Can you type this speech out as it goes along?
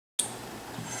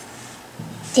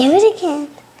Do it again.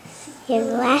 Your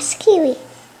last kiwi.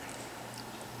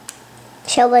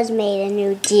 Choba's made a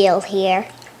new deal here.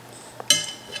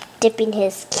 Dipping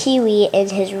his kiwi in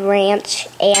his ranch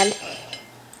and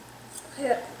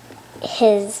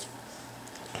his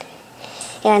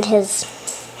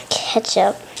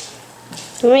ketchup.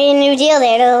 You made a new deal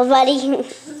there, little buddy.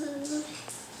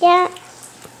 Yeah.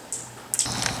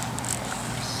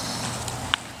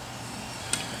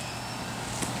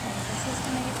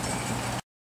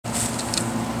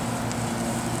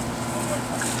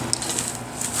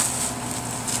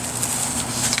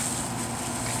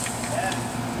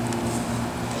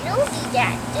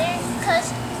 That there,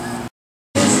 because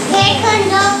here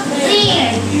comes up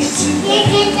there. Here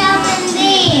comes up in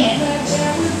there.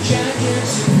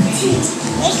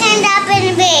 Here comes up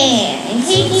in there.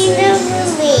 Here comes up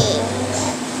in there.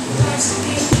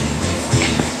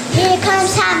 Here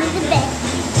comes Tommy the bear.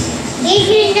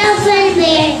 Here comes up in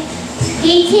there.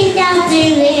 Here comes up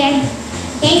in there.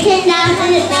 Here comes up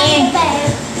in there.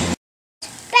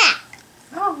 Back.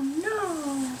 Oh no.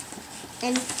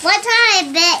 And one time I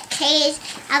bit Kay's,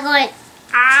 I'm going,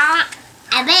 ah.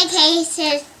 I bit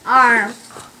Kay's arm.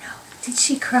 Oh no. Did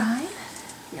she cry?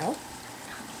 No.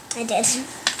 I did.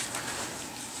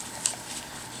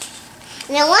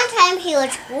 And then one time he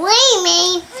was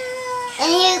screaming, and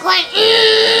he was going,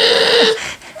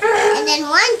 and then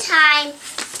one time,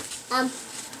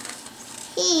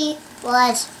 he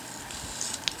was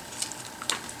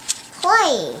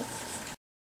playing.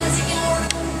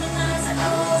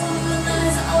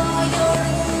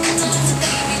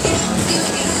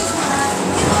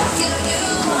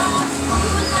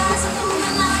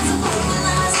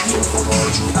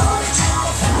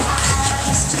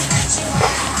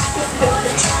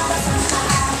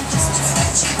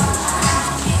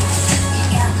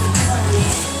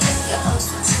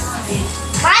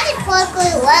 Mine is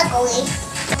wiggly wiggly.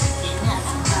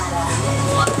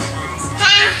 Ha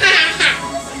ha ha!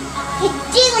 You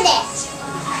do this!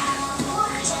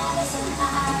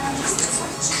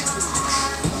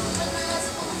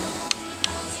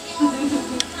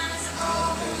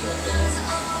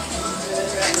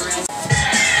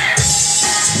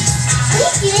 We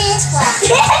do this one.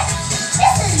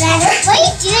 This is better. We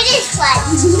do this one.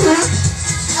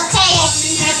 Okay, I can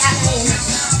hear that one.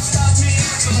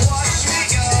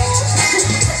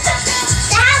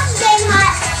 That's getting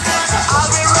hot.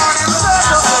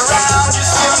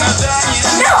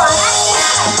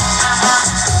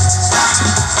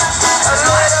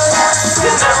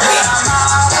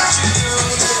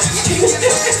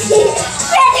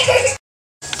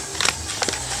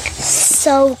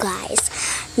 So guys,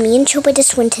 me and Choba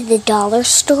just went to the dollar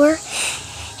store,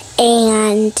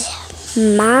 and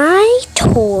my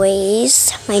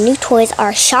new toys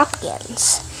are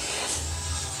Shopkins.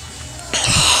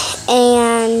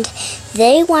 And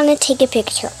they want to take a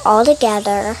picture all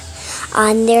together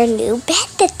on their new bed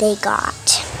that they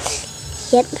got.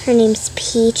 Yep, her name's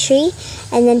Petrie,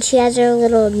 and then she has her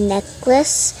little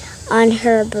necklace on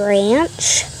her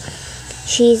branch.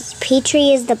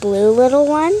 Petrie is the blue little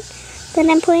one that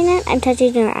I'm pointing at. I'm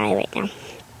touching her eye right now.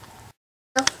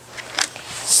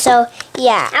 So,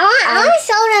 yeah. I want to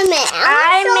show them it.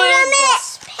 I made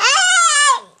this.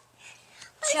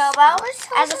 Choba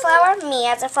as a flower, me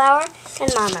as a flower,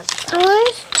 and Mama. I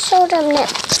want to show them it.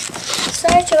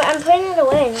 Sorry, Choba, I'm putting it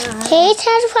away now. Kate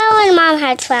has a flower and Mom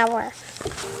has a flower.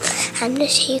 I'm going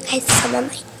to show you guys some of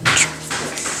my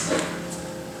tricks.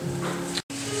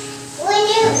 When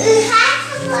you have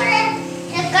to put it,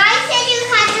 the guy said you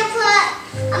had to put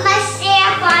my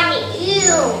stamp on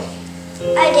you.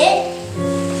 I did?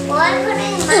 Well, I'm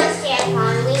putting my stamp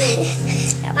on me.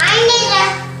 Mine is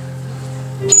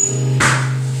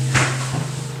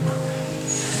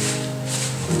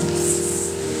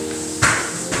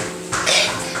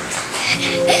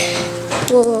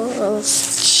We'll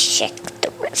check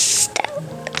the rest.